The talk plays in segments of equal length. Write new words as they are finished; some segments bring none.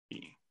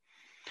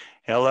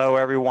Hello,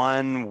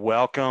 everyone.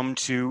 Welcome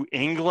to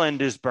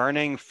England is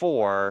Burning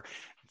for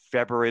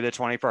February the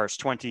 21st,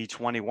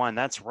 2021.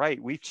 That's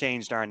right. We've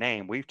changed our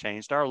name. We've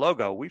changed our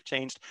logo. We've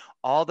changed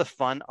all the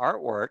fun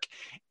artwork.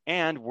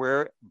 And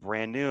we're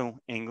brand new.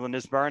 England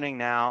is Burning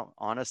now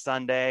on a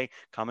Sunday,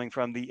 coming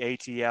from the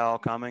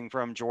ATL, coming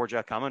from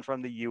Georgia, coming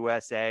from the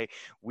USA.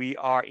 We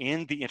are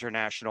in the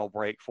international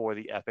break for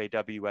the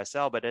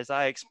FAWSL. But as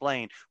I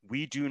explained,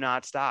 we do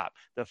not stop.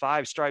 The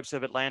Five Stripes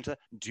of Atlanta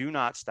do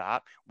not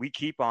stop. We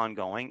keep on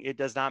going. It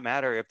does not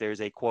matter if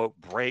there's a quote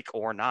break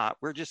or not.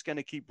 We're just going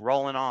to keep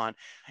rolling on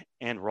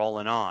and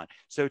rolling on.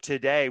 So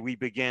today we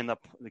begin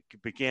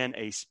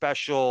a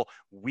special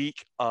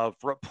week of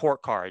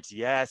report cards.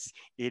 Yes,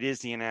 it is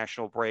the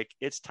international break.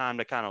 It's time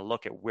to kind of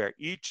look at where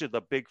each of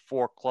the big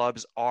four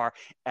clubs are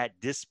at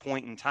this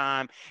point in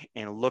time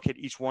and look at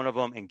each one of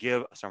them and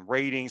give some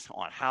ratings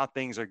on how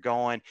things are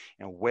going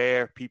and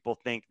where people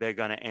think they're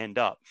going to end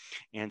up.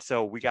 And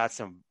so we got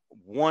some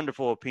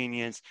wonderful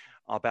opinions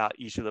about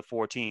each of the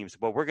four teams.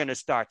 But we're going to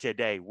start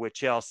today with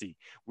Chelsea.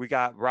 We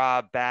got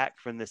Rob back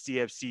from the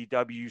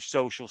CFCW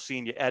social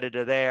senior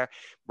editor there.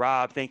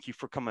 Rob, thank you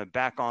for coming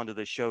back onto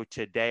the show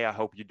today. I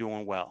hope you're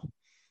doing well.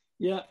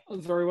 Yeah,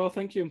 very well.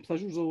 Thank you. And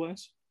pleasure as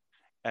always.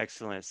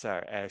 Excellent,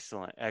 sir.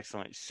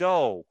 Excellent.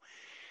 So,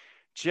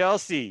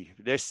 Chelsea,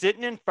 they're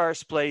sitting in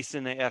first place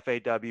in the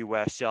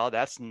FAWSL.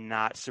 That's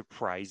not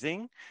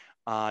surprising.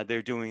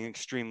 They're doing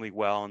extremely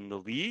well in the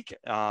league.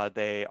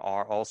 They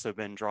are also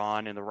been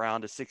drawn in the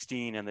round of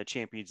 16 and the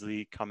Champions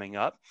League coming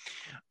up.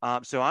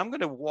 So I'm going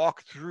to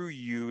walk through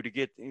you to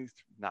get,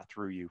 not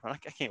through you. I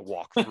can't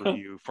walk through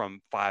you from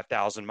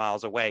 5,000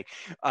 miles away.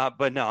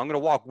 But no, I'm going to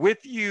walk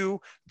with you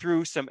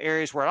through some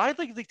areas where I'd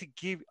like to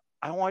give,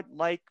 I want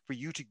like for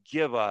you to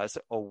give us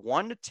a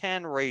 1 to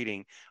 10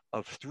 rating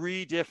of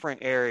 3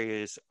 different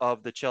areas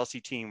of the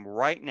Chelsea team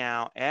right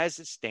now as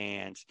it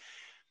stands.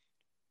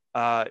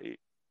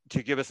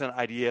 To give us an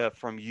idea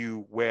from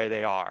you where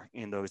they are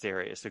in those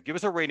areas. So give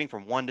us a rating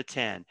from 1 to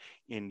 10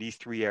 in these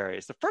 3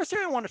 areas. The first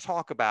area I want to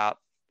talk about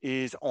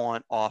is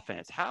on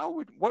offense.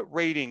 What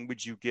rating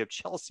would you give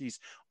Chelsea's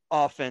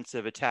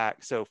offensive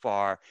attack so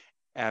far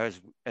as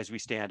we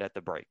stand at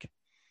the break?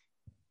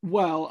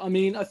 Well, I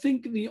mean, I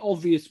think the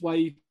obvious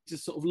way to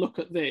sort of look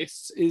at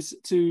this is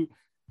to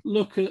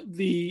look at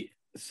the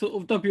sort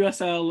of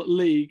WSL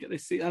league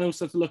this and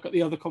also to look at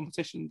the other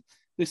competition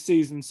this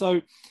season. So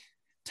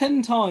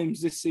 10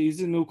 times this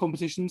season in all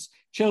competitions,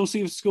 Chelsea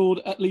have scored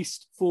at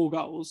least 4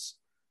 goals.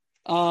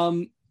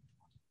 Currently,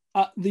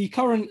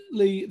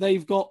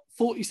 they've got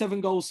 47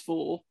 goals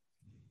for.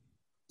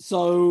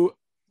 So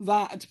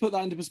that, to put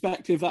that into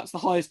perspective, that's the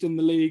highest in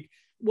the league.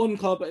 One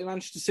club at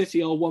Manchester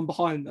City are one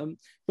behind them.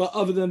 But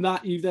other than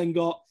that, you've then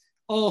got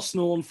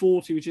Arsenal on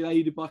 40, which is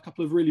aided by a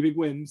couple of really big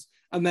wins,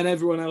 and then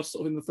everyone else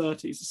sort of in the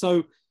 30s.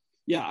 So,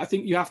 yeah, I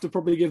think you have to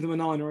probably give them a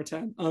 9 or a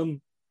 10.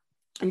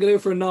 I'm going to go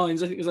for a 9. I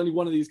think there's only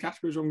one of these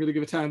categories where I'm going to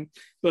give a 10.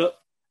 But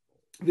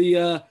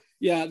the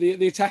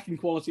attacking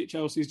quality at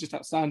Chelsea is just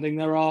outstanding.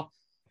 There are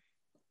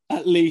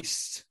at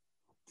least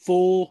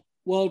 4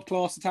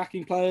 world-class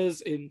attacking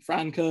players in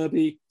Fran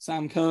Kirby,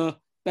 Sam Kerr,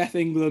 Beth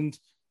England,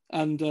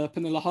 and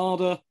Pernilla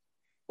Harder.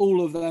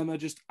 All of them are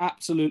just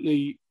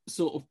absolutely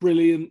sort of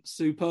brilliant,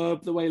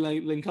 superb, the way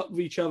they link up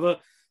with each other.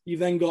 You've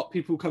then got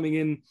people coming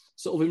in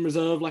sort of in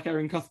reserve like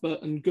Erin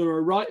Cuthbert and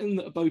Guro Reiten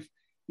that are both,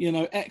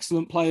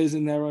 excellent players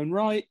in their own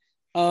right.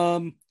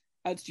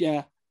 It's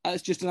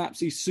just an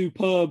absolutely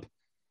superb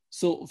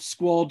sort of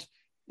squad.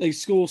 They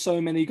score so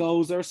many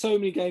goals. There are so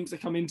many games they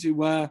come into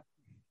where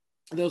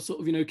they'll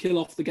sort of, kill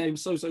off the game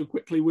so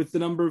quickly with the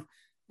number of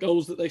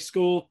goals that they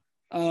score.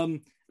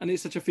 And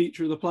it's such a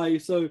feature of the play.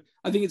 So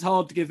I think it's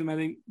hard to give them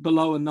anything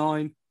below a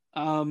 9.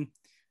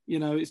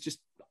 It's just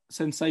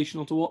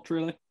sensational to watch,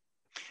 really.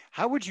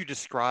 How would you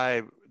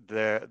describe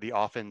the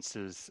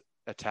offense's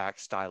attack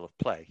style of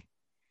play?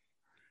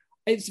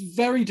 It's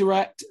very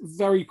direct,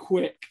 very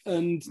quick,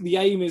 and the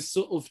aim is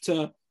sort of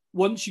to,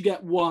 once you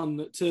get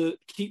one, to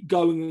keep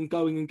going and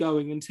going and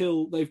going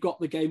until they've got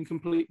the game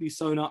completely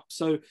sewn up.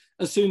 So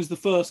as soon as the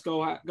first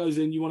goal goes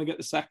in, you want to get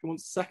the second.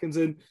 Once the second's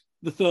in,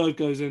 the third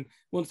goes in.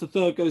 Once the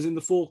third goes in,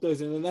 the fourth goes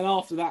in. And then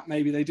after that,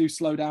 maybe they do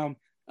slow down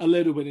a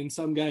little bit in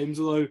some games,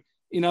 although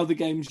in other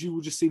games, you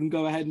will just see them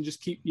go ahead and just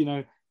keep,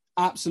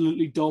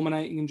 absolutely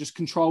dominating and just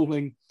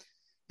controlling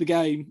the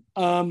game.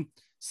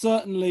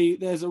 Certainly,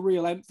 there's a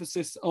real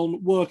emphasis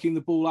on working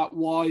the ball out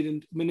wide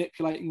and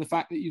manipulating the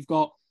fact that you've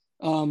got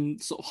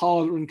sort of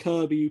Harder and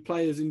Kirby, who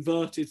play as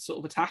inverted sort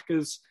of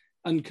attackers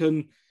and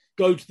can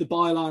go to the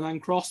byline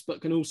and cross,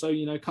 but can also,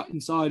 cut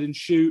inside and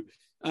shoot.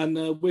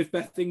 And with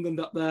Beth England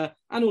up there,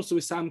 and also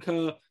with Sam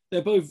Kerr,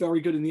 they're both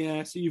very good in the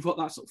air. So you've got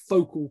that sort of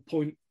focal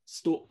point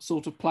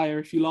sort of player,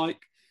 if you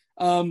like.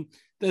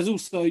 There's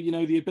also,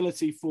 the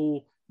ability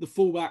for the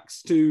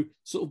fullbacks to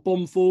sort of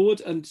bomb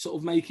forward and sort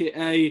of make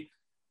it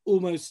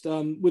almost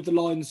with the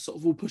lines sort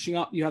of all pushing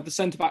up. You have the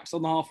centre-backs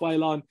on the halfway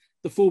line,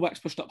 the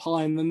fullbacks pushed up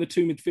high, and then the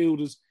 2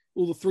 midfielders,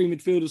 all the 3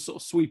 midfielders sort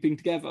of sweeping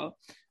together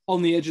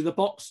on the edge of the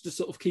box to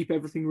sort of keep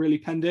everything really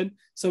penned in.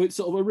 So it's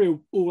sort of a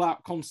real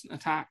all-out constant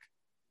attack.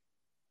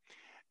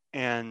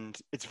 and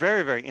it's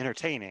very, very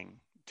entertaining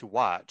to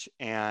watch.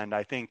 And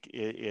I think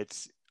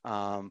it's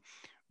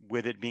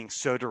with it being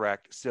so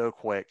direct, so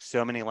quick,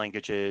 so many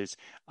linkages,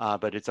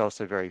 but it's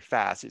also very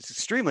fast. It's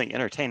extremely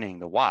entertaining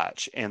to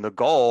watch. And the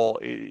goal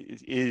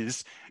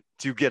is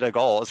to get a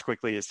goal as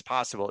quickly as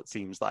possible. It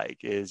seems like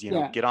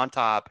get on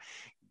top,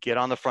 get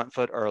on the front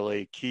foot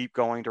early, keep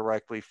going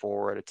directly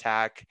forward,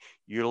 attack,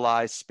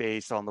 utilize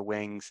space on the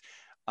wings,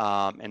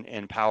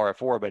 and power it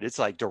forward. But it's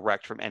like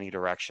direct from any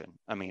direction.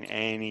 I mean,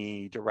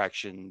 any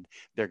direction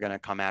they're going to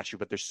come at you,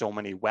 but there's so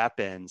many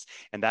weapons.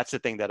 And that's the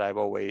thing that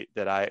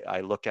I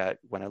look at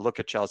when I look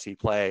at Chelsea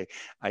play.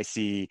 I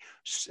see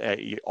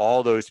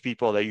all those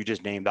people that you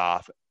just named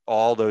off,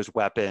 all those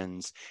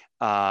weapons.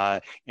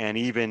 And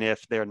even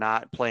if they're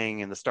not playing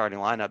in the starting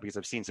lineup, because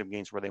I've seen some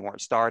games where they weren't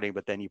starting,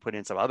 but then you put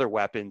in some other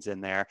weapons in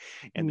there,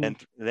 and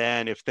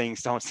then if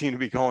things don't seem to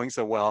be going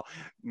so well,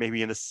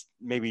 maybe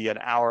an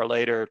hour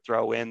later,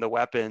 throw in the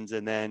weapons,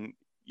 and then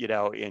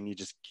and you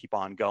just keep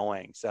on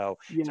going. So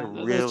it's a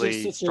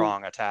really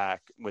strong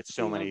attack with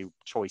so many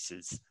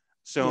choices.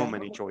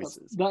 Many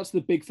choices. That's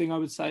the big thing I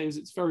would say, is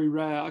it's very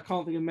rare. I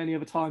can't think of many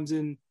other times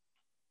in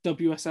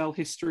WSL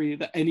history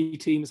that any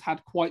team has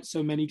had quite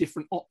so many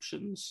different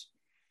options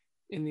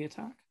in the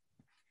attack.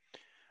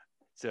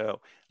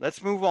 So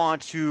let's move on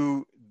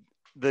to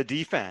the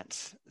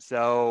defense.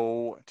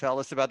 So tell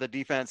us about the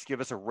defense.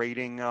 Give us a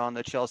rating on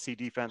the Chelsea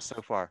defense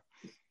so far.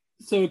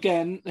 So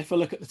again, if I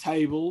look at the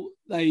table,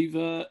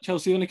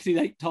 Chelsea only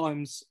conceded 8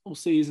 times all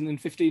season in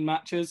 15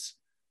 matches.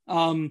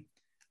 And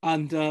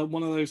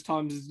one of those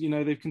times is,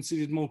 they've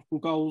conceded multiple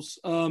goals.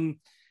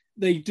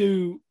 They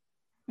do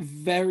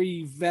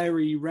very,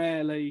 very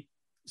rarely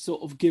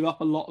sort of give up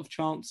a lot of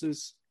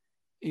chances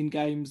in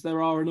games.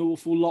 There are an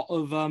awful lot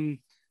of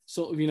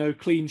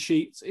clean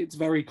sheets. It's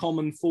very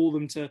common for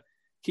them to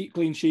keep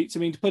clean sheets. I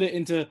mean, to put it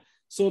into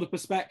sort of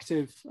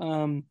perspective,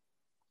 out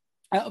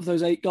of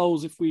those 8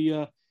 goals, if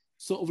we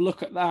sort of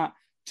look at that,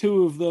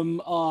 2 of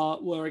them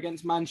were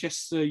against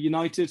Manchester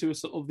United, who are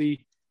sort of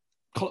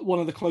one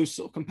of the close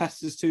sort of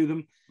competitors to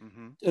them.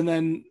 Mm-hmm. And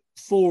then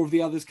 4 of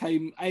the others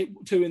came,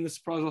 2 in the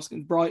surprise loss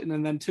against Brighton,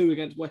 and then 2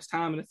 against West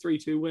Ham in a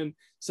 3-2 win.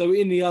 So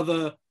in the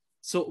other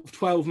sort of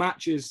 12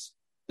 matches,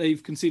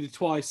 they've conceded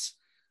twice.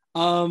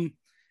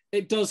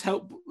 It does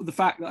help with the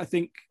fact that I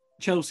think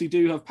Chelsea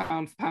do have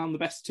pound for pound the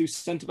best 2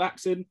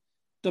 centre-backs in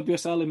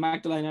WSL, in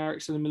Magdalena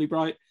Eriksson and Millie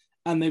Bright.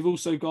 And they've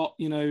also got,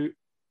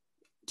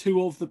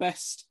 2 of the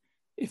best,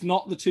 if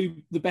not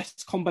the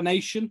best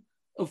combination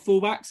of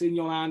fullbacks in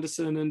Jon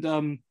Anderson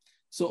and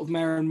sort of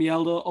Maren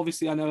Mjelde.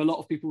 Obviously, I know a lot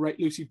of people rate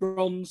Lucy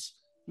Bronze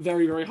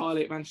very, very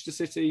highly at Manchester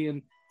City,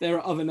 and there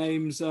are other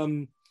names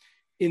in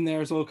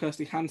there as well.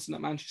 Kirsty Hansen at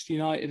Manchester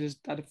United has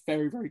had a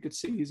very, very good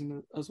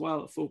season as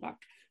well at fullback.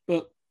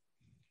 But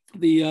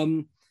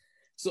the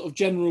sort of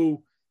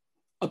general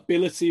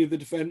ability of the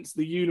defence,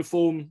 the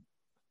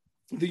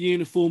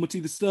uniformity,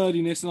 the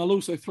sturdiness, and I'll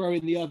also throw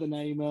in the other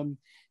name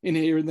in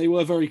here, and they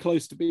were very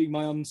close to being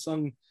my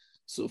unsung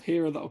sort of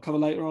hero that I'll cover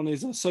later on,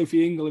 is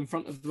Sophie Ingle in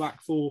front of the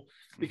back 4,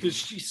 because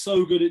she's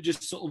so good at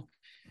just sort of,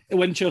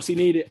 when Chelsea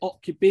need it,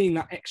 being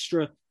that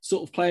extra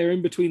sort of player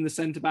in between the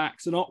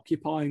centre-backs and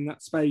occupying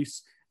that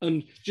space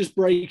and just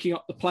breaking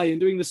up the play and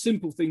doing the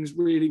simple things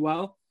really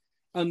well.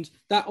 And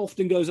that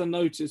often goes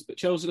unnoticed, but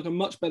Chelsea look a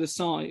much better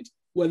side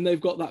when they've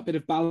got that bit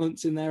of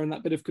balance in there and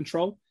that bit of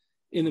control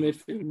in the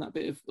midfield and that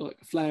bit of like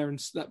flair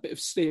and that bit of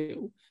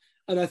steel.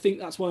 And I think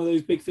that's one of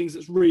those big things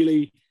that's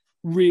really,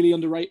 really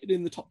underrated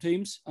in the top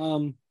teams.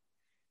 The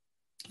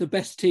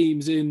best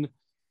teams in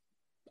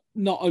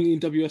not only in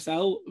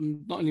WSL,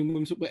 not only in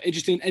women's football, but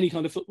just in any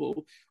kind of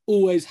football,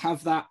 always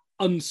have that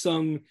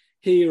unsung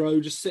hero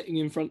just sitting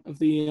in front of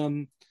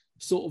the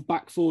sort of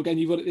back 4. Again,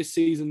 you've got it this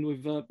season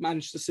with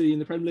Manchester City in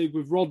the Premier League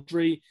with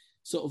Rodri,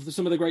 sort of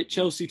some of the great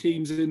Chelsea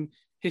teams in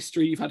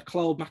history. You've had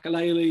Claude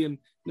Makelele and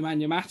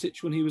Nemanja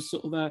Matic when he was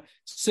sort of there,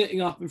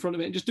 sitting up in front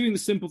of it and just doing the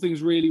simple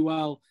things really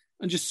well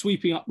and just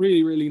sweeping up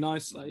really, really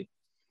nicely.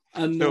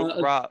 And so,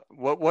 Rob,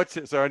 what's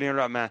sorry to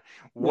interrupt, Matt.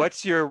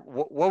 What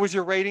was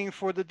your rating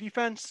for the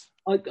defense?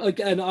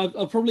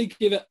 I'll probably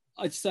give it.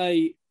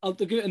 I'll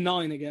give it a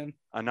 9 again.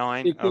 A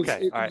 9.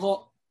 Okay, all right.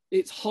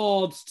 It's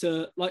hard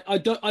to like. I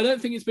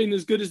don't think it's been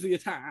as good as the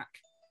attack,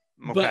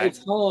 but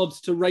it's hard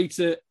to rate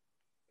it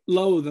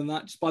lower than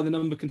that just by the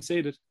number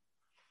conceded.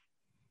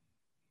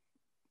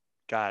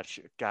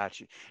 Gotcha.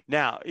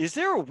 Now, is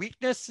there a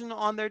weakness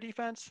on their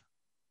defense?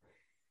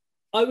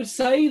 I would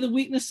say the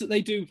weakness that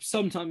they do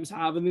sometimes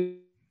have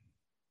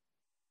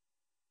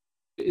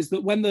is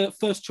that when the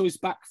first choice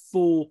back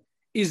 4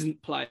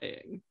 isn't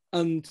playing,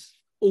 and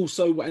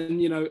also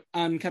when,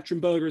 Anne-Katrin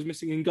Berger is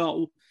missing in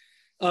goal,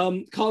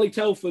 Carly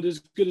Telford, as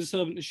good a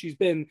servant as she's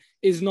been,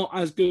 is not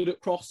as good at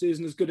crosses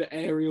and as good at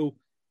aerial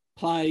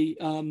play,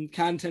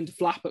 can tend to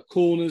flap at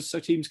corners so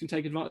teams can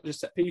take advantage of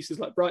set pieces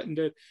like Brighton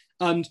did.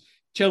 And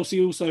Chelsea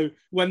also,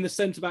 when the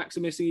centre-backs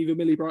are missing, either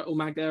Millie Bright or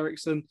Magda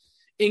Eriksson,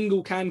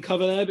 Ingle can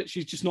cover there, but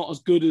she's just not as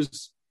good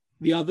as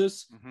the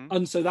others. Mm-hmm.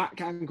 And so that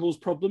can cause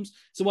problems.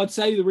 So I'd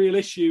say the real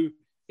issue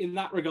in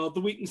that regard,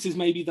 the weakness is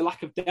maybe the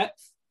lack of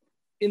depth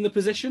in the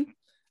position.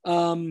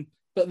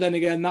 But then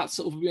again, that's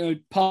sort of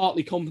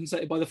partly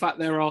compensated by the fact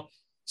there are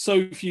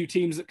so few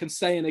teams that can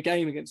stay in a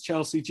game against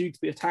Chelsea due to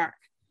the attack.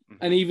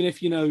 Mm-hmm. And even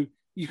if you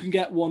can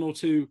get 1 or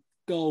 2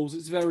 goals,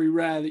 it's very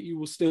rare that you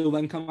will still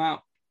then come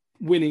out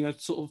winning a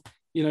sort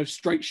of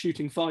straight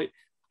shooting fight.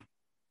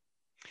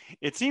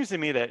 It seems to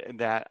me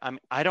that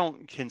I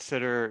don't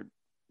consider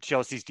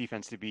Chelsea's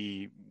defense to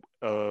be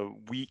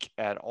weak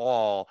at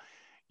all.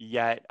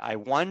 Yet I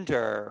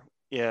wonder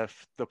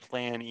if the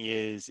plan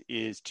is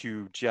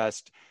to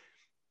just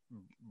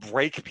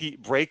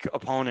break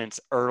opponents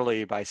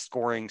early by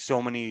scoring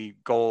so many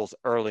goals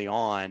early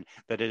on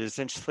that it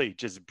essentially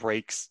just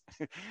breaks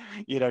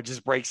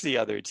the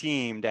other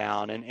team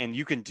down. And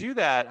you can do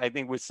that, I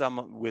think, with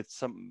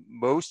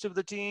most of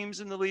the teams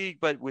in the league,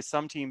 but with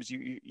some teams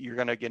you're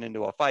going to get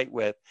into a fight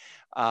with,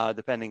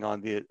 depending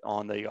on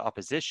the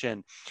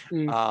opposition.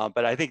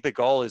 But I think the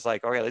goal is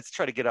like, okay, let's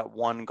try to get up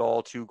 1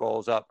 goal, 2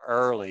 goals up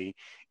early.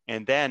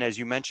 And then, as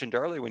you mentioned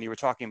earlier, when you were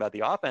talking about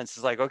the offense,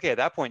 it's like, okay, at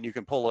that point you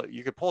can pull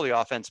the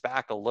offense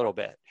back a little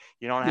bit.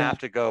 You don't have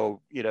to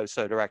go,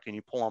 so direct, and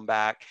you pull them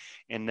back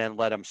and then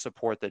let them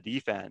support the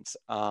defense,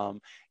 and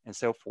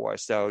so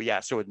forth. So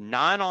so with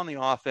 9 on the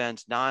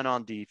offense, 9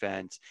 on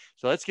defense.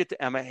 So let's get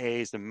to Emma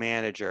Hayes, the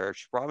manager.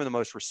 She's probably the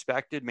most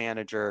respected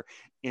manager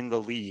in the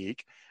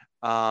league.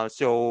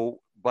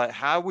 But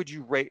how would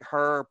you rate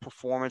her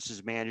performance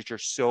as manager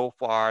so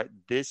far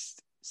this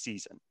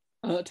season?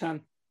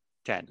 10.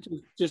 10.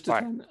 Just a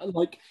 10.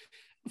 Like,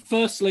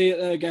 firstly,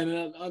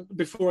 again,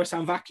 before I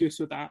sound vacuous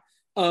with that,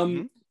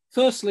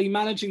 firstly,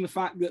 managing the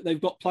fact that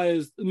they've got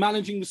players,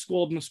 managing the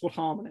squad and the squad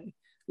harmony,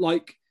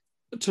 like,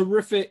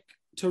 terrific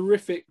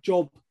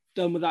job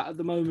done with that at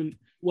the moment,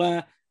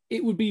 where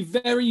it would be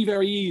very,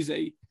 very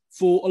easy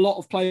for a lot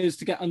of players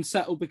to get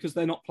unsettled because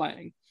they're not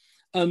playing.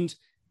 And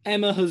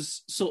Emma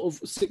has sort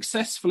of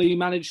successfully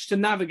managed to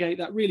navigate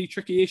that really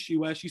tricky issue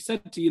where she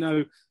said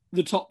to,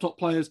 the top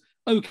players,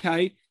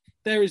 okay,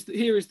 here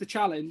is the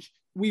challenge.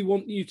 We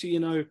want you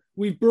to,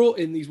 we've brought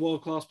in these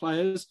world-class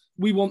players.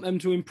 We want them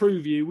to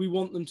improve you. We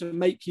want them to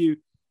make you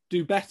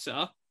do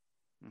better.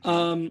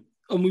 And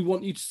we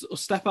want you to sort of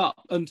step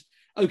up. And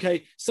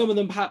okay, some of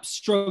them perhaps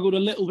struggled a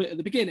little bit at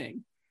the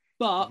beginning,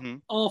 but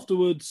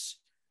afterwards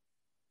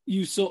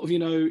you sort of,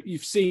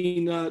 you've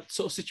seen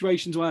sort of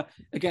situations where,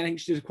 again, I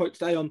think she did a quote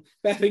today on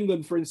Beth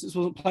England, for instance,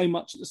 wasn't playing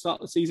much at the start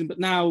of the season, but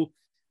now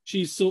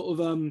she's sort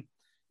of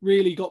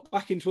really got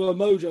back into her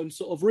mojo and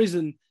sort of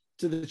risen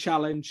to the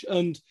challenge.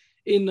 And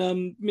in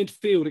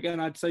midfield, again,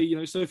 I'd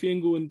say, Sophie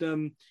Ingle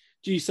and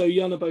Ji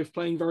So-Yun are both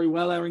playing very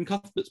well. Erin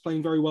Cuthbert's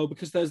playing very well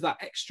because there's that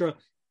extra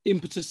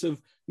impetus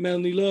of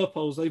Melanie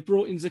Leupolz. They've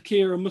brought in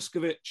Zakira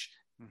Muskovic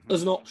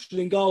as an option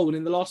in goal. And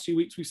in the last few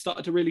weeks, we've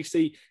started to really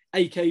see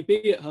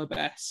AKB at her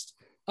best.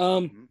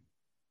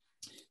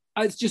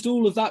 It's just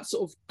all of that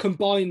sort of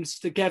combines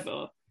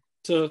together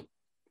to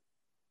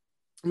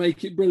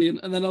make it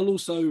brilliant. And then I'll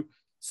also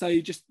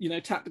say just,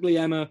 tactically,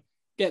 Emma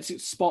gets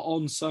it spot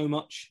on so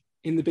much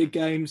in the big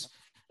games.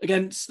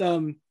 Against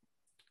earlier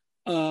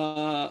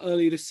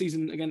this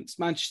season against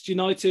Manchester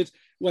United,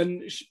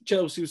 when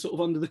Chelsea was sort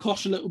of under the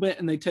cosh a little bit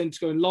and they tended to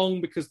go in long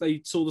because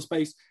they saw the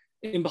space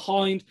in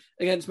behind.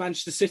 Against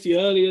Manchester City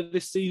earlier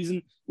this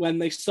season, when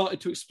they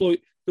started to exploit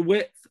the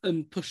width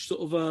and push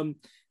sort of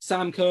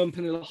Sam Kerr and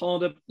Pernilla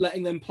Harder,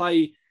 letting them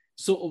play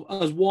sort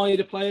of as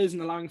wider players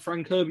and allowing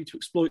Fran Kirby to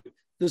exploit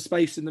the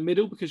space in the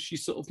middle because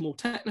she's sort of more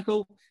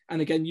technical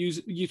and again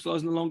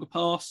utilising the longer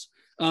pass.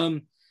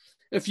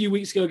 A few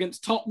weeks ago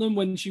against Tottenham,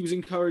 when she was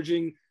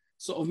encouraging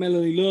sort of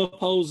Melanie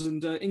Leupolz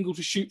and Ingle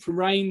to shoot from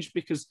range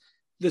because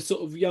the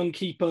sort of young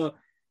keeper,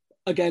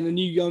 again, a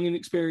new young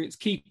inexperienced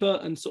keeper,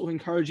 and sort of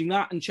encouraging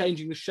that and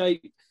changing the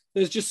shape.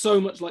 There's just so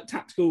much like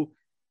tactical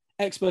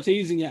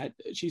expertise, and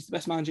she's the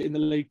best manager in the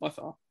league by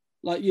far.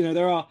 Like,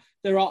 there are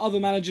other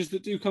managers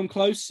that do come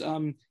close.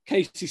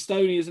 Casey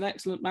Stoney is an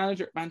excellent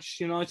manager at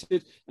Manchester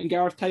United, and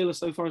Gareth Taylor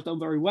so far has done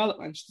very well at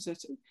Manchester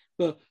City,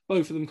 but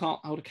both of them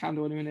can't hold a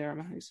candle anywhere near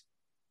Emma Hayes.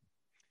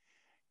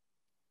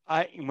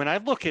 When I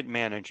look at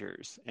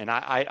managers, and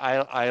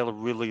I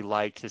really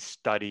like to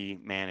study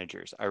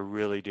managers. I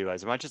really do.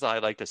 As much as I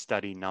like to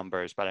study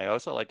numbers, but I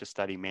also like to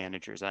study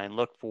managers. And I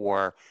look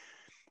for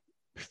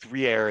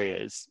 3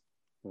 areas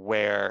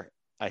where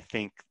I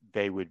think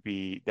they would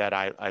be that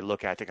I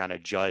look at to kind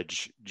of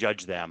judge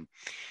them.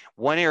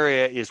 One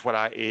area is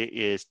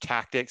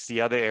tactics.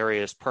 The other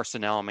area is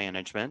personnel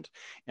management,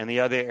 and the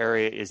other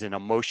area is in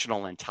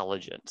emotional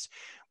intelligence.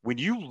 When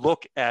you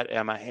look at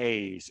Emma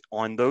Hayes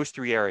on those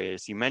 3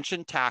 areas, you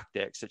mentioned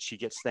tactics, that she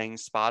gets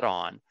things spot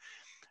on.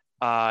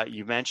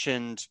 You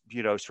mentioned,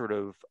 sort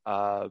of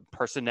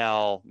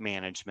personnel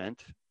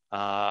management.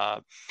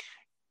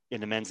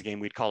 In the men's game,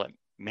 we'd call it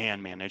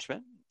man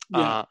management.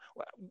 Yeah.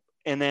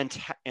 And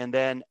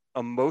then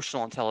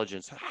emotional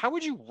intelligence. How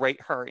would you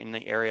rate her in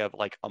the area of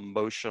like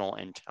emotional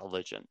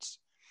intelligence?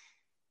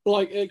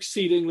 Like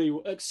exceedingly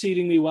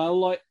well.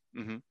 Like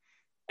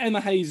Emma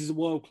Hayes is a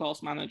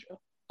world-class manager.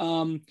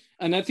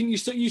 And I think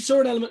you saw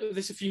an element of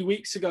this a few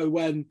weeks ago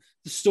when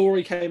the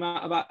story came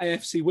out about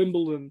AFC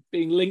Wimbledon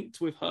being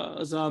linked with her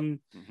as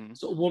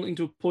sort of wanting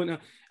to appoint her.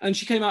 And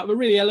she came out with a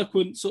really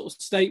eloquent sort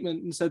of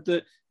statement and said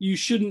that you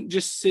shouldn't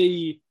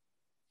see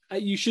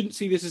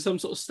this as some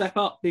sort of step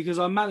up because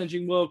I'm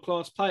managing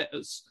world-class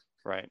players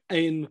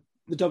in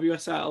the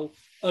WSL.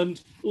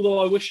 And although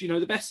I wish,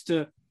 the best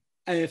to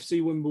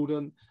AFC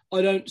Wimbledon,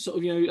 I don't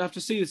sort of, have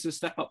to see this as a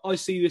step up. I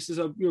see this as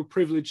a real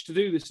privilege to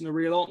do this and a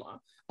real honour.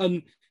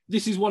 And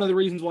this is one of the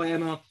reasons why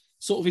Emma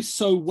sort of is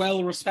so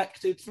well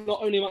respected,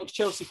 not only amongst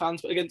Chelsea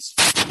fans, but against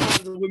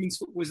fans of women's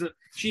football, is that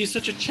she is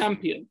such a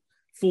champion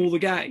for the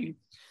game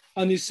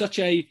and is such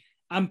a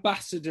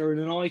ambassador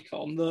and an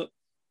icon that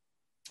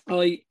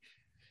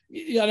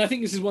and I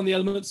think this is one of the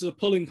elements of the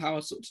pulling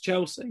power sort of to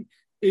Chelsea,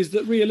 is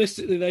that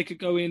realistically they could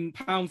go in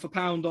pound for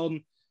pound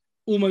on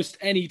almost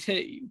any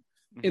team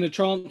in a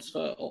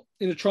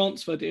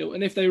transfer deal.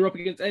 And if they were up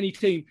against any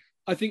team,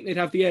 I think they'd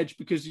have the edge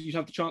because you'd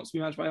have the chance to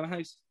be managed by Emma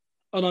Hayes.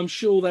 And I'm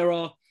sure there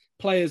are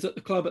players at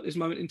the club at this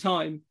moment in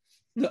time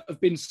that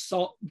have been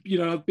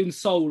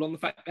sold on the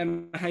fact that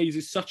Emma Hayes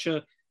is such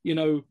a,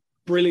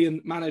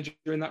 brilliant manager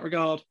in that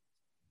regard.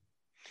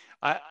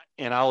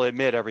 I'll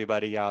admit,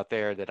 everybody out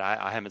there, that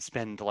I haven't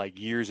spent like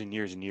years and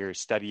years and years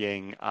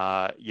studying,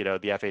 the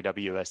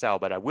FAWSL.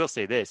 But I will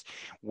say this: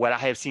 what I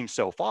have seen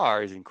so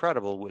far is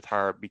incredible with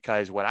her,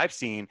 because what I've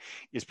seen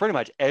is pretty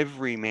much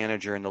every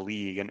manager in the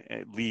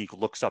league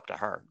looks up to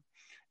her.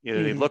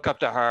 They look up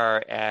to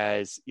her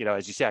as,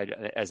 as you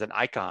said, as an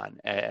icon,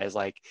 as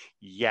like,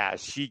 yeah,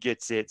 she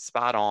gets it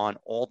spot on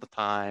all the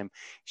time.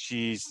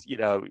 She's,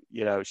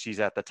 she's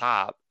at the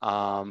top.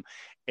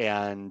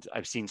 And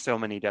I've seen so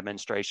many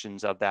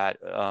demonstrations of that,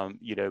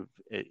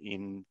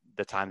 in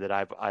the time that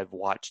I've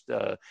watched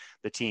the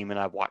team and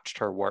I've watched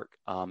her work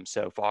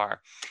so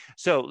far.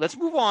 So let's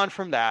move on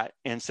from that.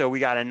 And so we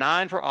got a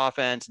 9 for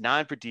offense,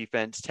 9 for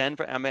defense, 10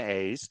 for Emma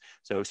Hayes.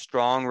 So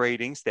strong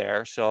ratings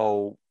there.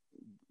 So,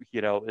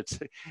 it's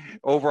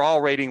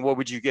overall rating. What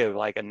would you give?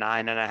 Like a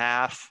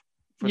 9.5?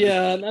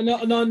 Yeah,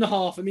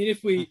 9.5. I mean,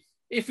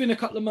 if in a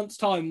couple of months'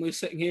 time we're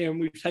sitting here and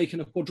we've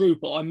taken a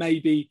quadruple, I may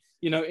be,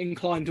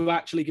 inclined to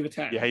actually give a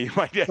 10. Yeah, you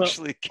might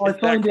actually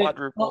get that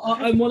quadruple.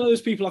 I'm one of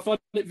those people. I find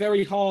it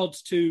very hard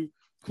to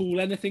call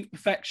anything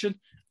perfection,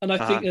 and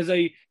I think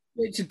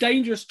it's a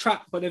dangerous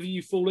trap whenever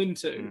you fall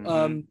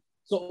into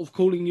sort of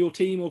calling your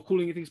team or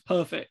calling your things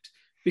perfect,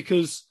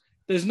 because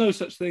there's no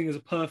such thing as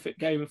a perfect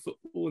game of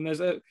football, and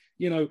there's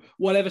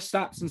whatever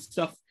stats and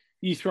stuff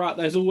you throw out,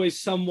 there's always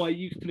some way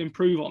you can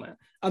improve on it.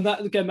 And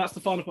that, again, that's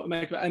the final point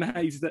I make about Emma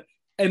Hayes, is that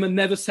Emma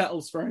never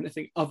settles for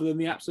anything other than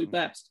the absolute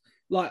best.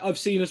 Like, I've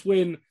seen us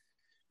win.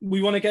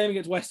 We won a game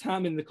against West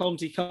Ham in the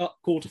Conti Cup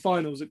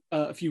quarterfinals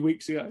a few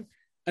weeks ago.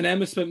 And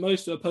Emma spent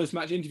most of her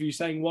post-match interview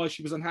saying why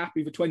she was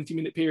unhappy with the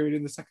 20-minute period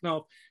in the second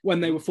half when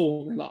they were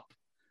 4-0 up.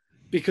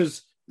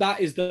 Because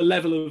that is the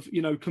level of,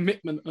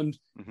 commitment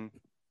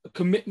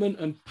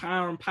and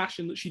power and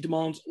passion that she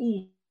demands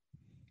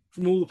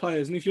from all the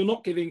players. And if you're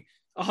not giving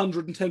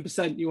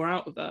 110%, you are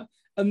out of there.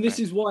 And this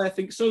is why I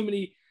think so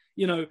many,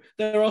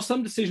 there are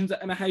some decisions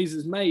that Emma Hayes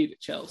has made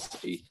at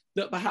Chelsea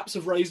that perhaps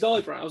have raised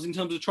eyebrows in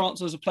terms of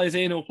transfers of players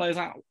in or players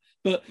out.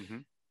 But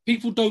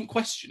people don't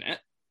question it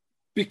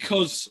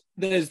because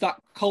there's that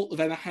cult of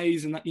Emma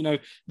Hayes, and that,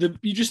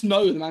 you just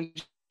know the man.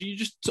 You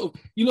just sort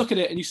of, you look at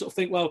it and you sort of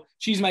think, well,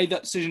 she's made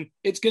that decision.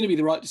 It's going to be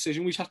the right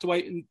decision. We just have to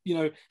wait and,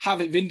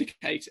 have it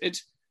vindicated.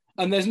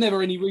 And there's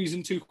never any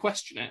reason to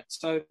question it.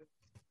 So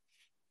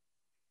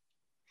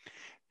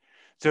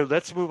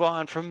let's move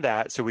on from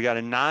that. So we got a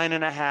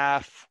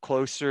 9.5,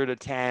 closer to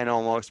 10,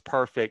 almost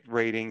perfect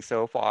rating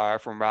so far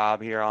from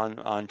Rob here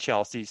on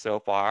Chelsea so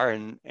far,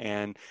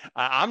 and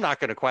I'm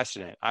not going to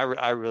question it.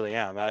 I really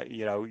am.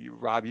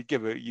 Rob,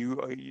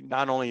 you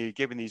not only are you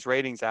giving these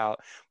ratings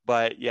out,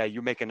 but yeah,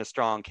 you're making a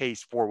strong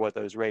case for what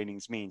those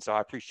ratings mean. So I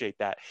appreciate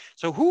that.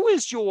 So who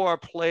is your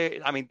player?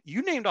 I mean,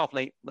 you named off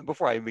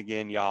before I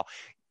begin, y'all.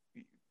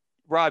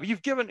 Rob,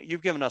 you've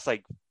given us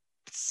like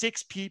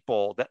 6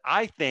 people that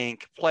I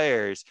think,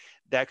 players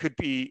that could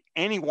be,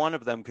 any one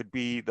of them could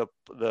be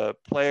the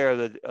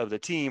player of the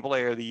team,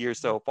 player of the year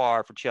so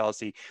far for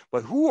Chelsea.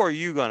 But who are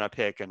you going to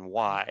pick and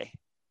why?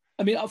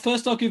 I mean,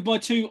 first I'll give my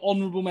 2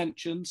 honourable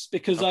mentions,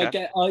 because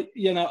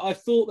I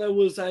thought there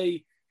was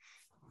I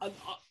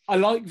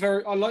like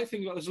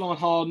thinking about this line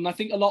hard, and I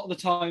think a lot of the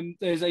time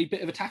there's a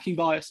bit of attacking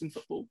bias in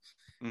football,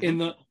 in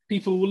that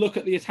people will look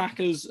at the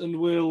attackers and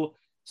will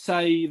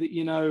say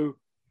that,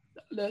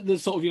 the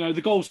sort of,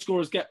 the goal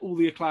scorers get all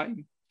the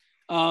acclaim.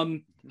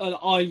 And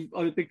I'm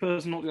a big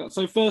person not doing that.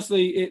 So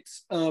firstly,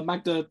 it's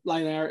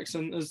Magdalena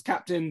Eriksson as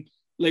captain,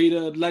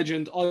 leader,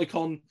 legend,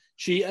 icon.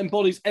 She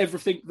embodies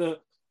everything that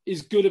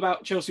is good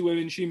about Chelsea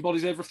women. She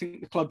embodies everything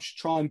the club should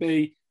try and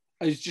be.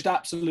 Is just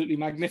absolutely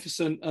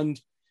magnificent. And,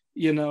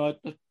 I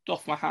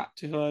doff my hat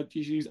to her.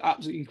 She's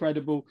absolutely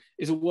incredible.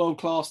 Is a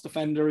world-class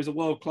defender, is a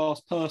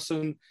world-class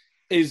person,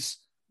 is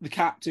the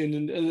captain.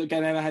 And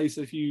again, Emma Hayes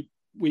said a few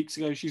weeks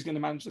ago she's going to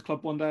manage the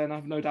club one day, and I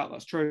have no doubt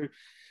that's true.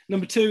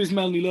 Number 2 is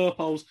Melanie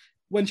Leupolz.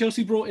 when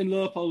Chelsea brought in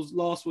Leupolz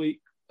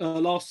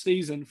last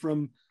season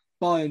from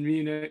Bayern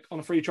Munich on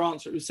a free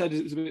transfer, it was said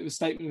it was a bit of a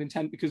statement of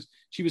intent because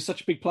she was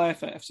such a big player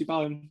for FC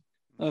Bayern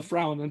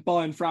Frauen, and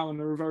Bayern Frauen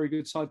are a very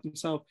good side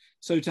themselves.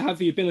 So to have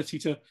the ability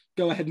to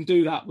go ahead and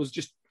do that was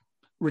just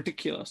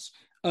ridiculous.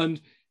 And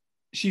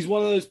she's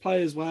one of those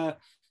players where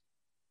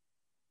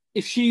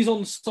if she's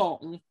on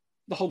song,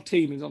 the whole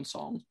team is on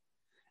song.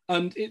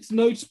 And it's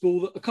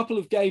noticeable that a couple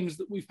of games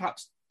that we've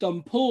perhaps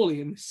done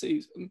poorly in this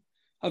season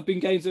have been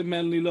games that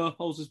Melanie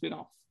Leupolz has been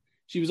off.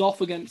 She was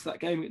off against that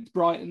game against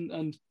Brighton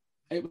and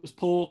it was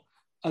poor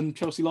and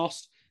Chelsea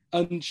lost.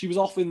 And she was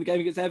off in the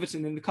game against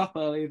Everton in the Cup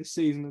earlier this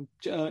season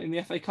and in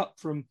the FA Cup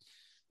from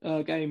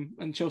game,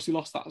 and Chelsea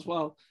lost that as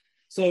well.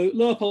 So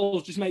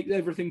Leupolz just makes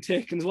everything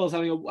tick, and as well as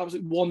having an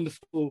absolutely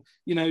wonderful,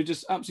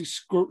 just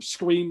absolutely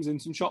screams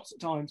in some shots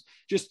at times.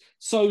 Just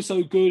so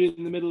good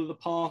in the middle of the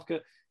park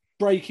at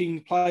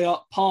breaking play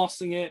up,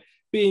 passing it,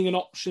 being an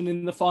option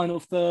in the final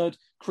third,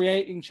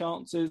 creating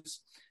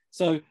chances.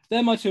 So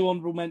they're my two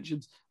honourable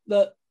mentions.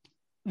 The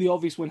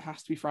obvious one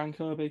has to be Fran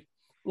Kirby.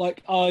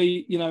 Like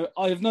I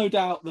have no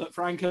doubt that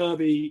Fran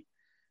Kirby,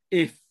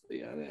 if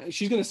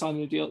she's going to sign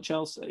a deal at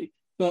Chelsea,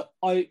 but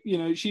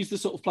she's the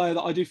sort of player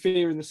that I do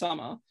fear in the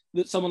summer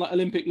that someone like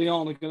Olympique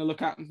Lyon are going to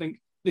look at and think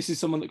this is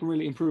someone that can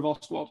really improve our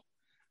squad.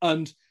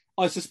 And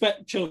I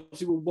suspect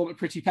Chelsea will want a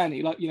pretty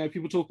penny. Like,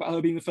 people talk about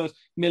her being the first £1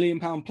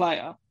 million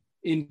player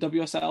in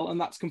WSL,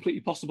 and that's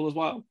completely possible as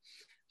well.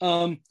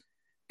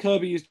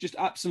 Kirby is just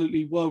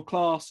absolutely world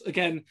class.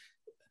 Again,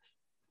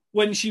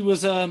 when she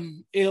was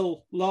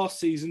ill last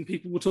season,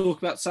 people would talk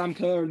about Sam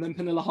Kerr and then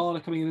Pernilla Harder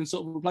coming in and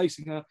sort of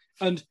replacing her.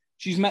 And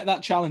she's met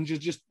that challenge,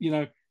 just,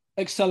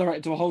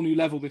 accelerated to a whole new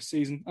level this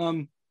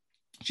season.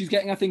 She's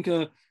getting, I think,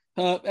 her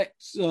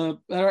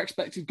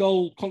expected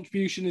goal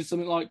contribution is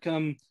something like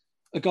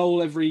a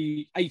goal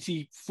every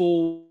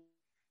 84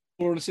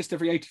 or an assist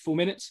every 84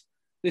 minutes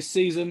this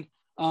season.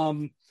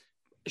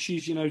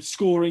 She's,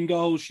 scoring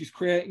goals, she's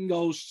creating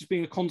goals, she's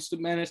being a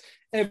constant menace.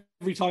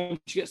 Every time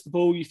she gets the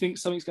ball, you think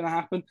something's going to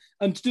happen.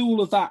 And to do all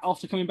of that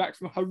after coming back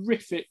from a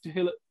horrific,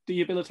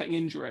 debilitating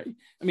injury.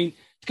 I mean,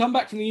 to come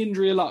back from the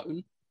injury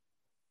alone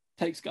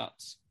takes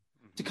guts.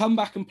 To come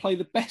back and play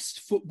the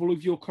best football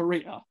of your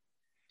career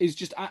is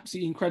just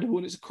absolutely incredible.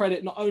 And it's a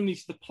credit not only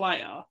to the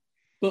player,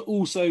 but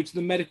also to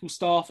the medical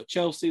staff at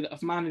Chelsea that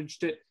have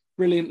managed it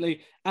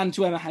brilliantly, and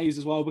to Emma Hayes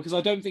as well, because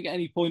I don't think at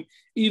any point,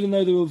 even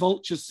though there were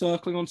vultures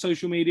circling on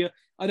social media,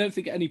 I don't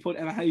think at any point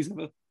Emma Hayes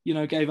ever,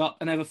 gave up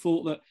and ever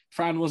thought that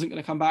Fran wasn't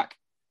going to come back.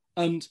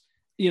 And,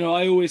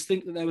 I always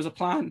think that there was a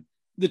plan.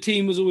 The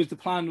team was always, the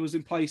plan was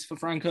in place for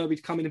Fran Kirby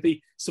to come in and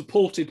be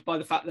supported by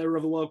the fact there were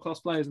other world-class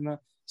players in there.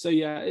 So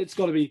yeah, it's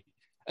got to be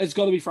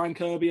Fran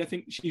Kirby. I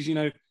think she's,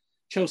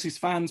 Chelsea's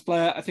fans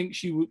player. I think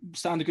she would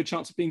stand a good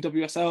chance of being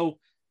WSL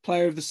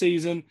player of the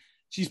season.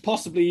 She's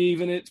possibly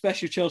even,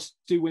 especially if Chelsea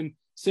do win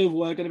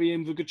silverware, going to be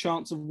in with a good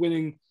chance of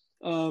winning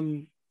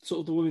sort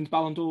of the Women's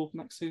Ballon d'Or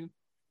next season.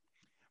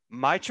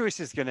 My choice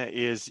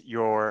is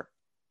your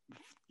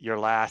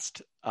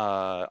last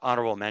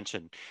honorable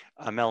mention,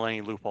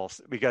 Melanie Leupolz,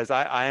 because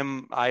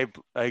I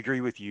agree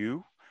with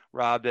you,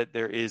 Rob, that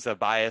there is a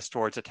bias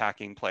towards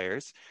attacking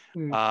players.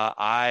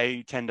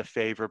 I tend to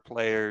favor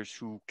players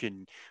who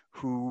can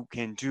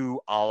do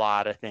a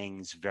lot of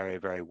things very,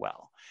 very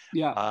well.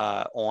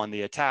 Yeah. On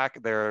the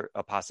attack, they're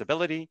a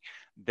possibility.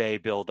 They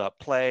build up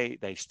play.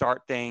 They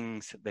start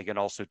things. They can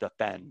also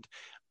defend.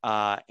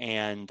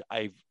 And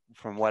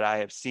from what I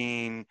have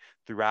seen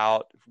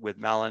throughout with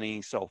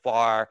Melanie so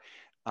far,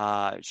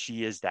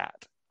 she is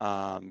that.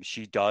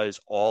 She does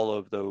all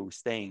of those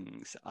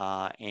things.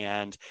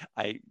 And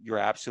you're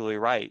absolutely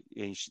right.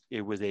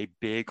 It was a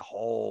big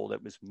hole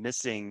that was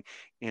missing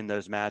in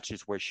those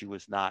matches where she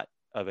was not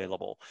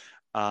available.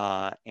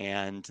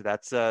 And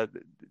that's I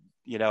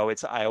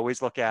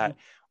always look at,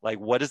 like,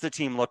 what does the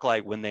team look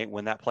like when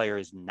that player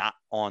is not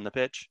on the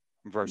pitch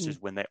versus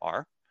when they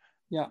are?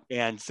 Yeah.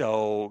 And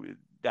so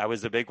that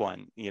was a big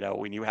one,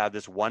 when you have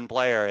this one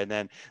player and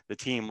then the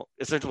team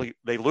essentially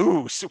they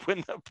lose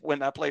when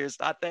that player is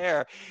not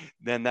there,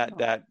 then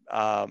that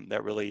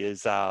really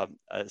is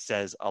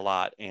says a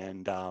lot.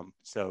 And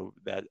so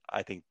that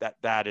I think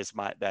that is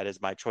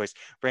my choice.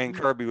 Fran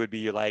Kirby would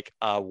be like,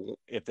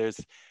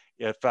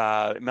 if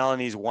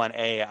Melanie's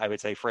 1A, I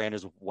would say Fran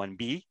is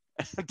 1B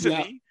to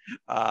me,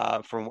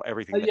 from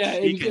everything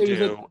that she can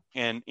do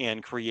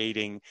and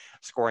creating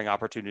scoring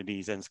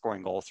opportunities and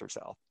scoring goals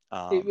herself.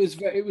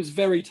 It was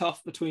very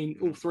tough between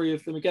all three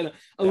of them. Again,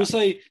 I will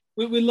say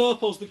with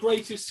Leupolz, the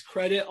greatest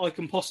credit I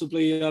can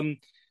possibly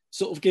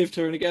sort of give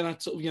to her. And again, I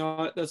sort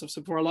of, as I've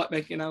said before, I like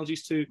making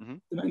analogies to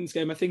the men's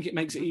game. I think it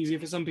makes it easier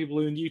for some people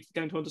who are new to the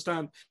game to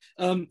understand.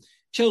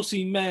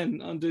 Chelsea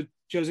men under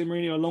Jose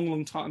Mourinho a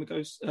long time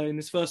ago in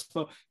his first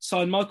spell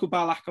signed Michael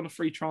Ballack on a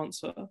free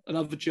transfer,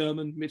 another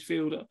German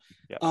midfielder.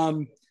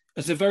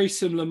 As a very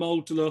similar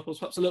mould to Leupolz,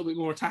 perhaps a little bit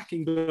more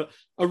attacking, but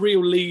a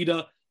real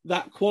leader,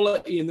 that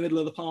quality in the middle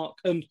of the park.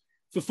 And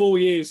for 4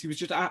 years, he was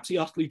just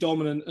absolutely utterly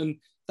dominant. And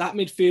that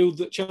midfield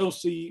that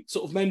Chelsea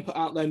sort of men put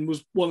out then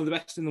was one of the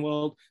best in the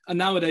world. And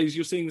nowadays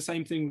you're seeing the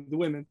same thing with the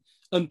women.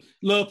 And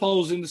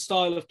Leupolz in the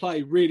style of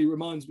play really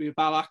reminds me of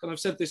Ballack. And I've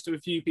said this to a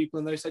few people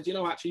and they said,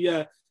 actually,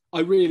 yeah,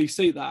 I really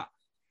see that.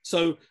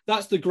 So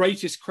that's the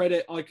greatest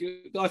credit. I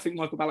think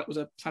Michael Ballack was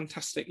a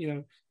fantastic,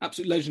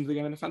 absolute legend of the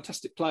game and a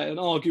fantastic player. And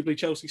arguably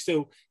Chelsea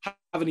still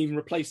haven't even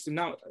replaced him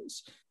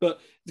nowadays. But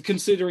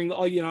considering that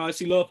I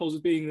see Leupolz as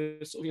being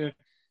the sort of,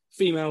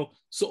 female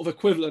sort of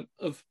equivalent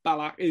of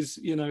Ballack is,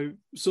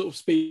 sort of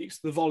speaks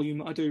to the volume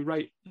that I do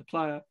rate the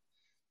player.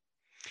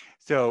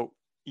 So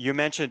you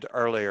mentioned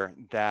earlier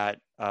that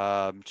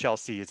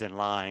Chelsea is in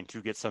line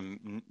to get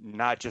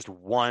not just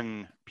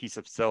one piece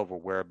of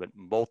silverware, but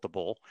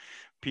multiple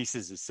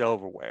pieces of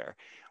silverware.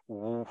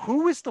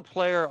 Who is the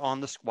player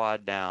on the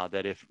squad now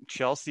that if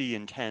Chelsea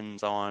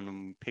intends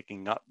on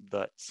picking up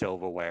the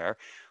silverware,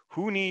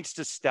 who needs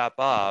to step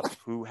up,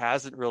 who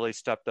hasn't really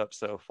stepped up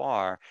so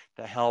far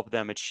to help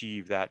them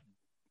achieve that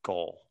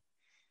goal?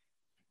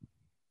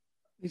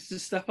 Needs to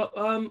step up.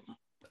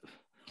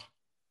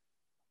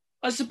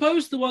 I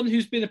suppose the one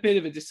who's been a bit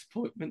of a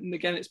disappointment, and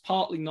again, it's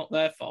partly not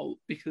their fault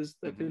because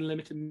they've been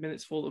limited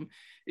minutes for them,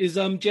 is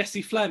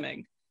Jessie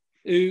Fleming,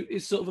 who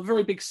is sort of a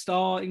very big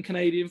star in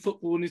Canadian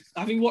football. And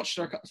having watched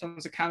her a couple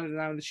times in Canada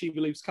now in the She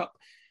Believes Cup,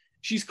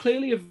 she's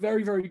clearly a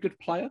very, very good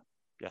player.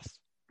 Yes.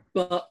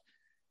 But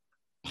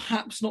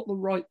perhaps not the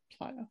right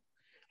player.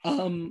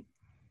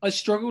 I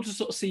struggle to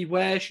sort of see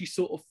where she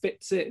sort of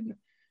fits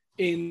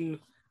in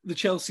the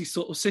Chelsea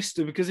sort of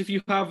system, because if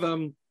you have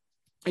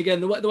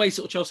again, the way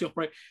sort of Chelsea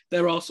operate,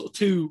 there are sort of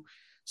two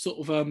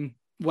sort of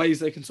ways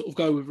they can sort of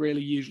go with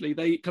really usually.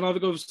 They can either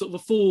go with sort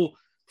of a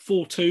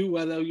 4-4-2,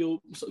 where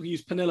you'll sort of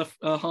use Pernille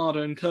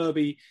Harder and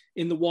Kirby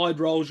in the wide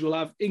roles. You'll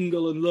have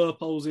Ingle and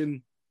Leupolz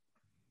in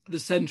the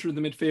centre of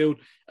the midfield,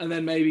 and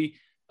then maybe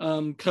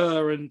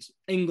Kerr and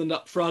England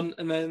up front.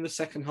 And then in the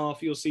second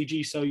half, you'll see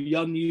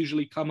Ji-So-Yun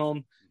usually come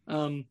on,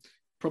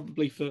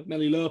 probably for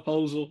Melly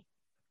Leupolz, or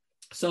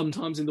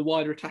sometimes in the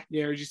wider attacking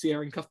areas, you see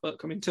Erin Cuthbert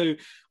come in too.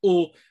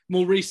 Or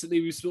more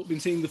recently, we've sort of been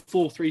seeing the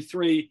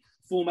 4-3-3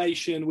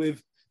 formation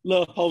with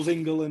Leupolz,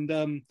 Ingle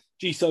and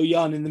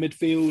Ji-So-Yun in the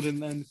midfield,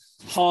 and then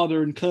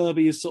Harder and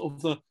Kirby as sort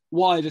of the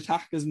wide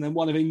attackers, and then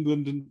one of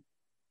England and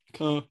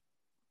Kerr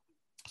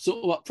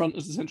sort of up front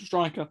as the central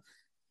striker.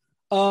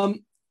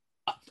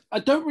 I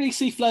don't really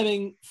see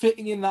Fleming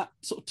fitting in that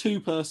sort of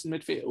two-person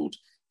midfield,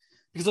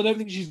 because I don't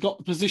think she's got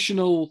the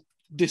positional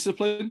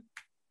discipline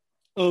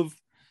of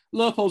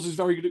Leupolz. Is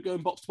very good at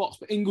going box to box,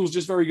 but Ingle's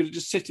just very good at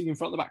just sitting in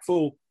front of the back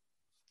four.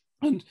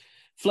 And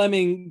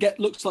Fleming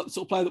looks like the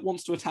sort of player that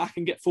wants to attack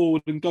and get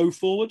forward and go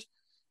forward.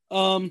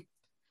 And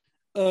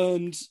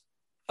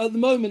at the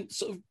moment,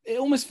 sort of, it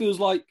almost feels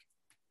like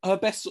her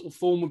best sort of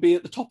form would be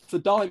at the top of the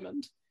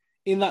diamond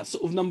in that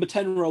sort of number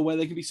 10 role where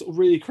they can be sort of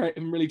really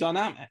creative and really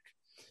dynamic.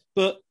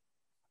 But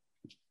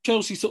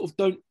Chelsea sort of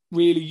don't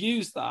really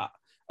use that.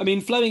 I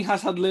mean, Fleming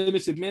has had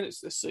limited minutes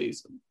this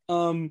season,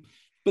 but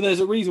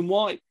there's a reason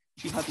why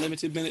she's had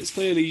limited minutes.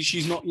 Clearly,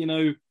 she's not,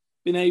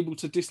 been able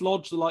to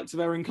dislodge the likes of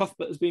Erin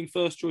Cuthbert as being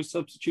first-choice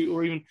substitute,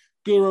 or even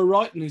Guro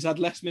Reiten, who's had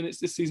less minutes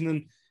this season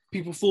than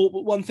people thought.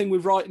 But one thing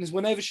with Reiten is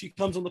whenever she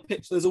comes on the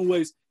pitch, there's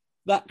always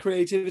that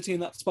creativity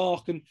and that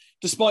spark. And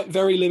despite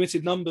very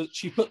limited numbers,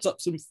 she puts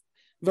up some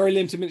very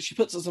limited minutes. She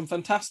puts up some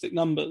fantastic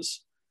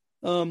numbers,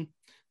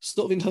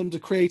 sort of in terms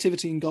of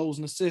creativity and goals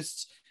and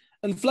assists.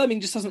 And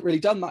Fleming just hasn't really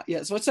done that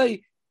yet. So I'd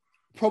say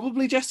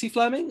probably Jessie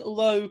Fleming,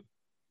 although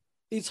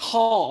it's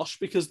harsh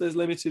because there's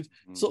limited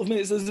sort of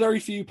minutes. There's very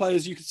few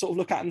players you could sort of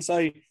look at and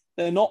say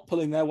they're not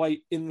pulling their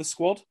weight in the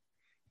squad.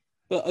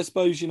 But I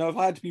suppose, if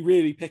I had to be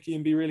really picky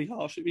and be really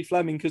harsh, it'd be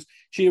Fleming, because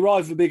she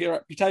arrived with a bigger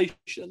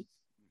reputation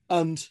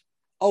and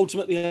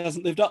ultimately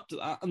hasn't lived up to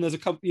that. And there's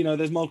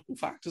there's multiple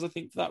factors, I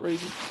think, for that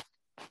reason.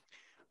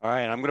 All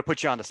right, I'm going to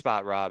put you on the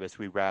spot, Rob, as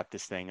we wrap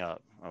this thing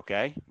up,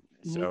 okay?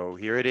 Mm-hmm. So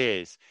here it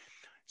is.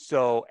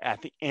 So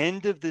at the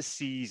end of the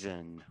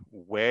season,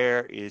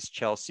 where is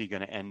Chelsea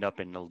going to end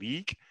up in the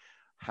league?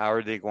 How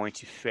are they going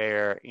to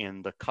fare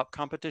in the cup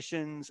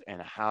competitions?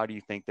 And how do you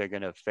think they're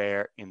going to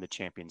fare in the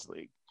Champions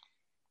League?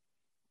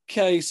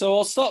 Okay, so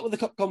I'll start with the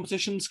cup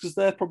competitions because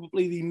they're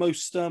probably the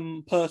most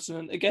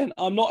pertinent. Again,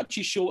 I'm not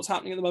actually sure what's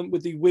happening at the moment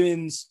with the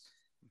women's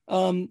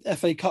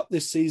FA Cup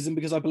this season,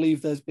 because I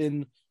believe there's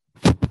been,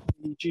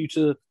 due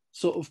to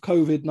sort of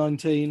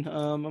COVID-19,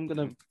 I'm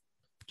going to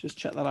just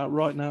check that out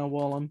right now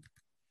while I'm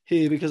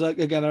here, because I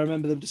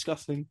remember them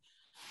discussing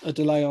a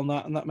delay on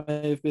that, and that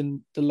may have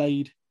been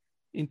delayed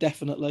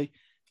indefinitely.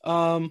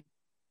 That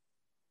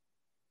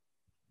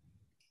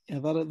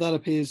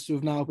appears to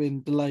have now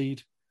been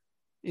delayed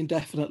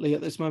indefinitely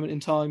at this moment in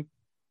time.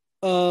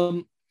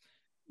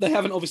 They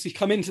haven't obviously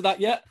come into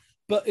that yet,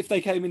 but if they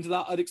came into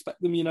that, I'd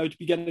expect them, to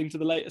be getting to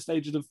the later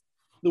stages of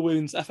the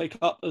Women's FA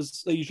Cup,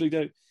 as they usually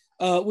do.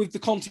 With the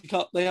Conti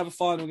Cup, they have a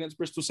final against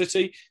Bristol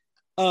City.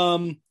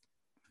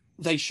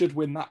 They should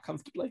win that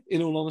comfortably,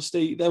 in all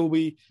honesty. There will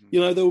be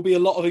a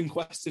lot of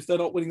inquests if they're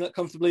not winning that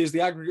comfortably, as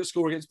the aggregate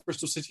score against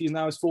Bristol City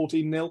now is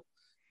 14-0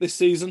 this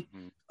season.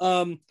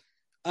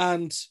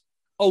 And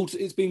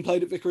It's being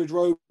played at Vicarage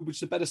Road, which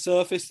is a better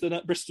surface than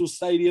at Bristol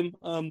Stadium,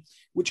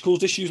 which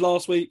caused issues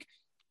last week.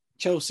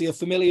 Chelsea are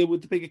familiar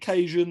with the big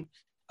occasion,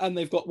 and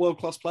they've got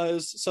world-class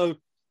players. So,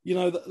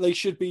 they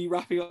should be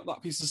wrapping up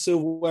that piece of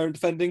silverware and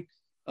defending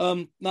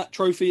that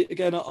trophy.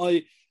 Again,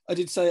 I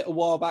did say it a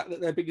while back that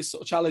their biggest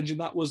sort of challenge in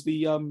that was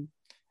the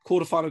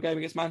quarterfinal game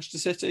against Manchester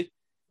City,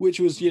 which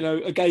was,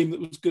 a game that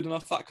was good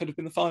enough that could have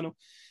been the final.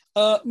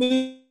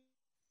 The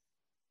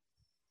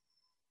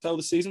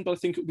season, but I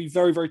think it will be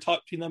very, very tight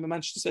between them and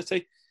Manchester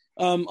City.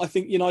 I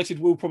think United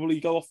will probably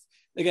go off.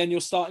 Again,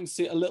 you're starting to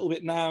see it a little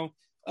bit now.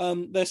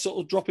 They're sort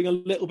of dropping a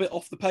little bit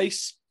off the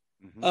pace.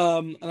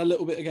 And a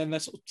little bit, again, they're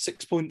sort of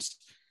 6 points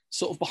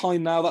sort of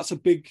behind now. That's a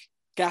big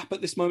gap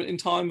at this moment in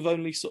time of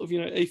only sort of,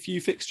 a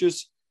few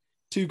fixtures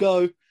to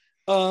go.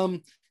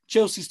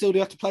 Chelsea still do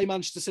have to play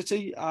Manchester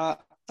City at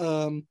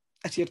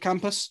Etihad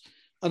Campus.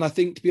 And I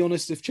think, to be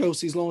honest, if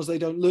Chelsea, as long as they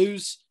don't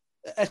lose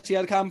at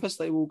Etihad Campus,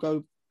 they will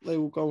go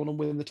on and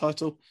win the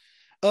title.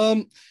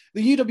 The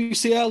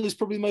UWCL is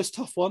probably the most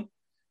tough one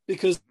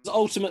because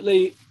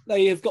ultimately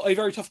they have got a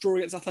very tough draw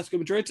against Atletico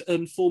Madrid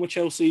and former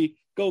Chelsea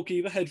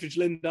goalkeeper Hedvig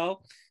Lindahl.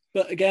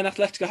 But again,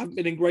 Atletico haven't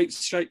been in great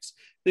straits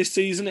this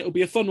season. It'll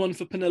be a fun one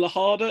for Pernille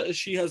Harder as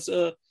she has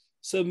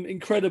some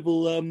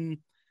incredible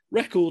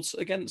records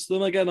against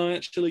them. Again, I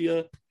actually,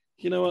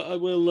 I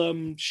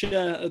will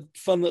share a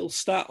fun little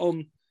stat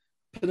on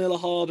Pernille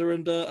Harder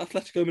and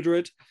Atletico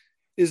Madrid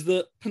is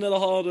that Pernille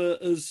Harder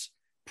has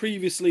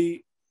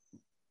previously,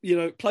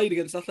 played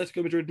against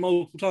Atletico Madrid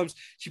multiple times.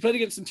 She played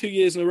against them 2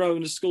 years in a row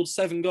and has scored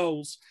 7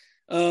 goals.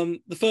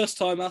 The first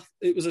time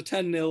it was a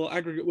 10-0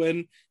 aggregate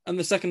win, and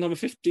the second time a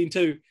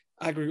 15-2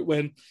 aggregate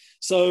win.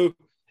 So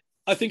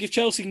I think if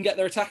Chelsea can get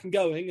their attacking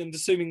going, and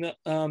assuming that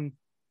Hedvig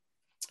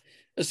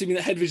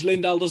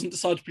Lindahl doesn't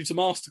decide to produce a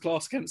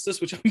masterclass against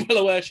us, which I'm well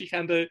aware she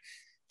can do,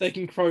 they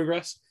can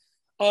progress.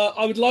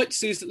 I would like to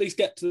see us at least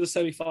get to the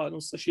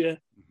semi-finals this year.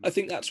 I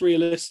think that's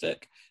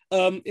realistic.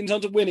 In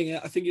terms of winning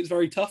it, I think it's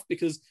very tough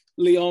because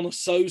Lyon are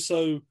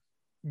so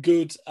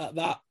good at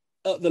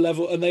the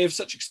level, and they have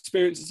such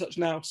experience and such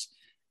nous.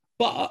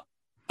 But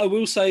I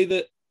will say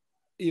that,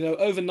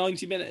 over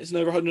 90 minutes and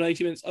over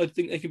 180 minutes, I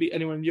think they can beat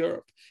anyone in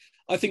Europe.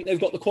 I think they've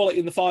got the quality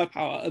and the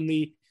firepower, and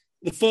the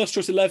first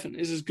choice 11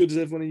 is as good as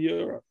everyone in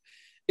Europe.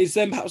 It's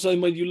then perhaps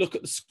when you look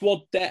at the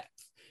squad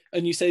depth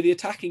and you say the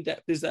attacking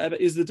depth is there,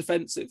 but is the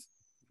defensive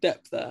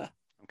depth there?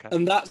 Okay.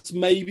 And that's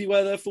maybe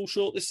where they'll fall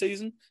short this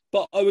season.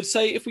 But I would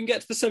say if we can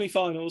get to the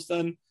semi-finals,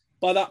 then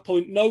by that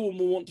point, no one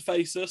will want to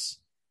face us.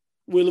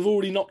 We'll have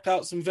already knocked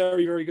out some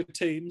very, very good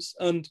teams.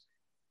 And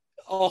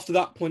after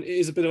that point, it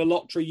is a bit of a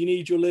lottery. You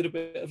need your little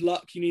bit of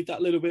luck. You need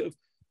that little bit of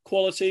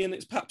quality. And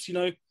it's perhaps,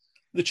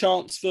 the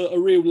chance for a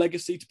real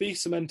legacy to be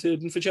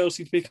cemented and for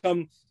Chelsea to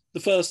become the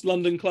first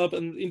London club.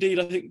 And indeed,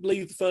 I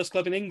believe the first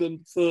club in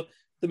England for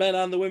the men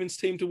and the women's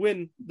team to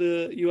win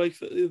the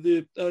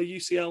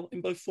UCL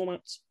in both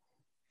formats.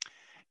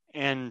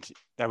 And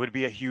that would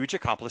be a huge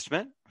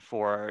accomplishment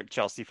for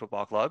Chelsea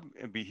Football Club.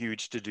 It'd be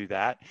huge to do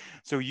that.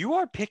 So you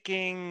are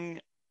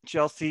picking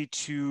Chelsea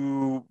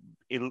to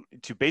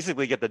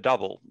basically get the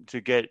double,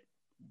 to get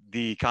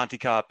the Conti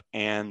Cup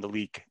and the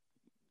league.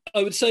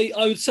 I would say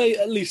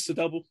at least a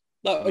double.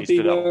 That would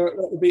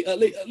be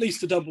at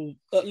least a double,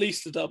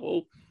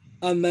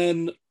 and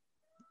then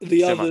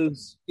the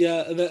others.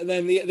 Yeah, and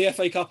then the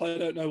FA Cup. I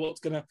don't know what's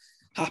going to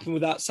happen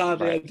with that.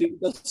 Sadly, right. It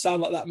does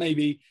sound like that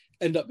maybe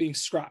end up being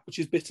scrapped, which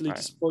is bitterly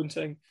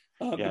disappointing.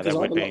 Yeah, that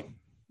would be.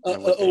 At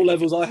all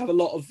levels, I have a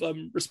lot of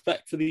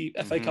respect for the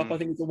FA Cup. I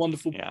think it's a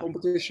wonderful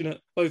competition at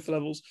both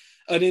levels.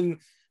 And in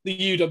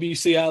the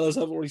UWCL, as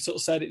I've already sort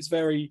of said, it's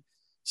very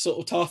sort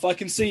of tough. I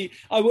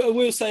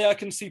will say I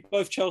can see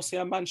both Chelsea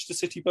and Manchester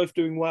City both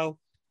doing well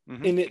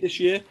in it this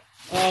year.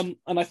 And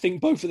I think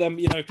both of them,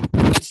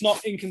 it's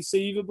not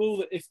inconceivable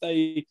that if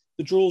the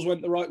draws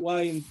went the right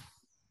way and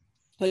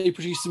they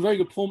produced some very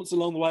good performance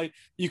along the way,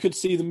 you could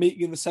see them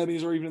meeting in the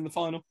semis or even in the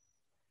final.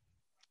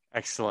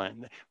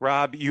 Excellent.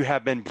 Rob, you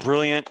have been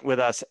brilliant with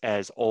us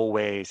as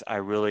always. I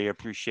really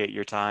appreciate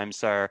your time,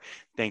 sir.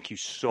 Thank you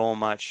so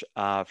much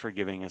for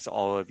giving us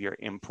all of your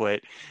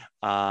input.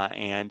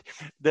 And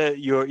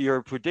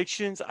your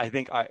predictions, I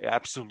think, are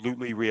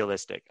absolutely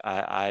realistic.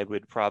 I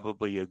would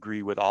probably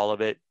agree with all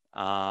of it.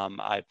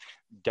 I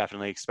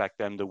definitely expect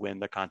them to win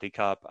the Conti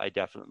Cup. I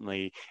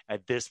definitely,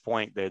 at this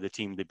point, they're the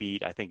team to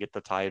beat. I think the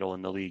title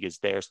in the league is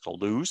theirs to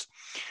lose.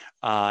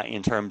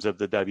 In terms of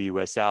the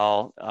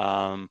WSL,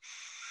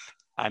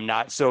 I'm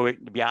not to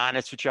be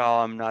honest with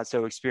y'all, I'm not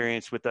so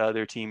experienced with the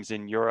other teams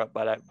in Europe,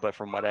 but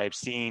from what I've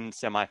seen,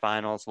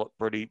 semifinals look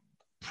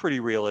pretty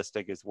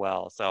realistic as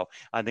well. So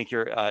I think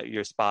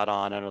you're spot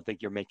on. I don't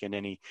think you're making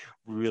any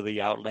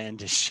really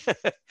outlandish,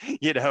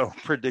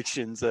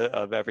 predictions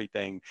of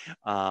everything.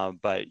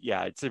 But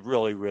yeah, it's a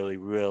really, really,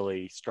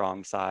 really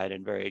strong side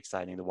and very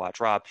exciting to watch.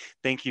 Rob,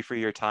 thank you for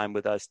your time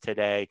with us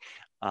today.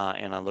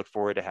 And I look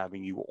forward to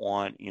having you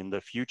on in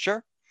the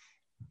future.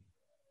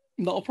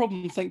 Not a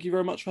problem. Thank you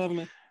very much for having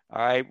me.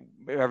 All right,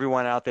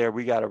 everyone out there,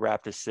 we got to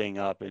wrap this thing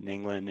up. And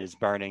England is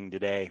burning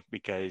today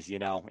because,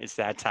 it's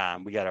that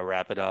time. We got to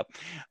wrap it up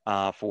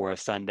for a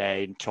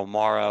Sunday.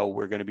 Tomorrow,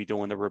 we're going to be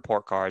doing the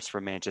report cards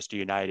for Manchester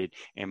United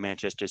and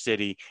Manchester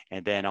City.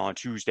 And then on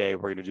Tuesday,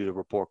 we're going to do the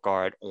report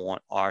card on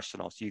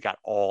Arsenal. So you got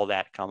all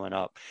that coming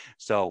up.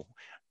 So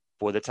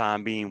for the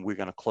time being, we're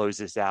going to close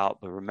this out.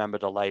 But remember,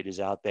 the light is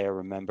out there.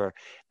 Remember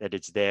that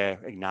it's there.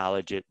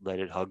 Acknowledge it. Let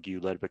it hug you.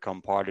 Let it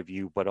become part of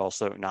you. But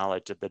also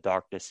acknowledge that the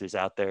darkness is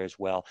out there as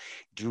well.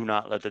 Do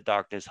not let the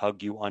darkness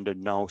hug you under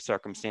no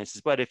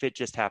circumstances. But if it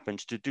just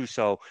happens to do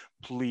so,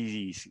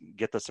 please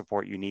get the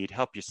support you need.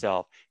 Help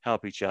yourself.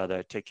 Help each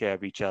other. Take care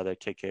of each other.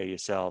 Take care of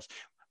yourselves.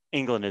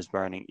 England is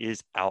Burning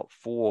is out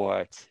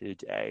for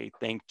today.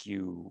 Thank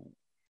you.